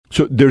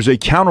So there's a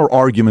counter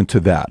argument to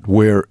that,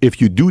 where if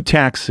you do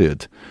tax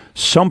it,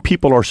 some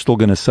people are still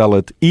going to sell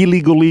it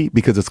illegally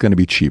because it's going to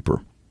be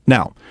cheaper.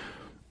 Now,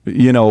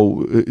 you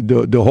know,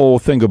 the whole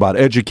thing about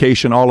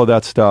education, all of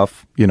that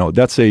stuff, you know,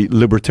 that's a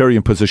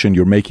libertarian position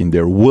you're making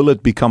there. Will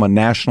it become a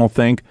national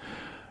thing?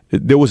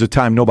 There was a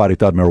time nobody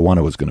thought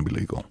marijuana was going to be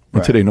legal.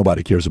 And today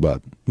nobody cares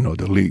about, you know,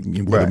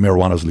 whether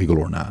marijuana is legal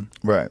or not.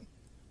 Right.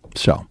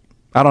 So,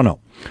 I don't know.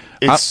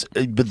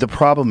 But the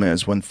problem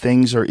is when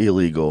things are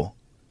illegal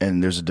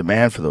and there's a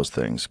demand for those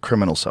things,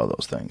 criminals sell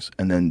those things.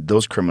 And then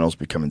those criminals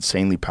become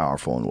insanely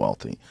powerful and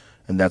wealthy.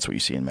 And that's what you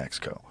see in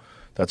Mexico.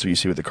 That's what you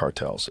see with the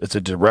cartels. It's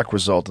a direct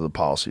result of the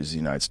policies of the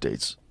United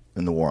States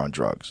in the war on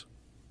drugs.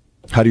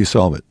 How do you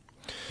solve it?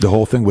 The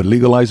whole thing with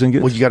legalizing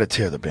it? Well, you got to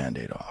tear the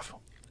Band-Aid off.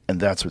 And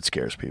that's what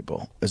scares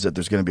people, is that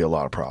there's going to be a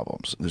lot of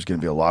problems. There's going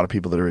to be a lot of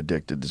people that are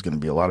addicted. There's going to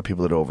be a lot of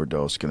people that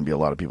overdose. There's going to be a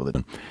lot of people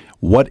that...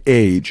 What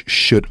age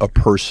should a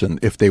person,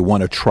 if they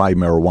want to try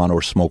marijuana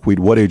or smoke weed,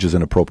 what age is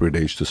an appropriate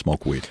age to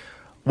smoke weed?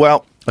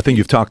 Well, I think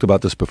you've talked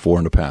about this before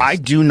in the past. I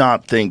do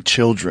not think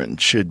children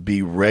should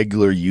be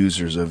regular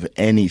users of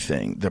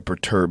anything that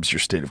perturbs your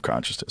state of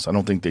consciousness. I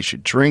don't think they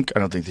should drink. I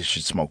don't think they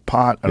should smoke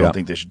pot. I don't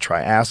think they should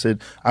try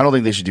acid. I don't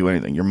think they should do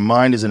anything. Your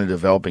mind is in a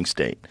developing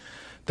state.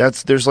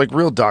 There's like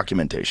real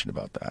documentation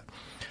about that.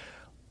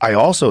 I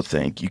also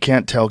think you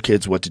can't tell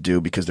kids what to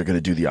do because they're going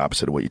to do the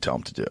opposite of what you tell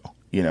them to do.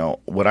 You know,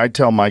 what I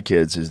tell my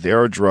kids is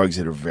there are drugs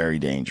that are very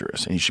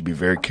dangerous, and you should be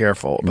very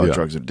careful about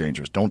drugs that are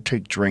dangerous. Don't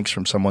take drinks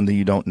from someone that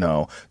you don't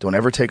know. Don't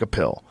ever take a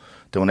pill.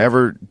 Don't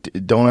ever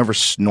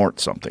snort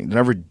something. Don't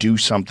ever do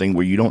something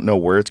where you don't know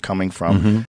where it's coming from.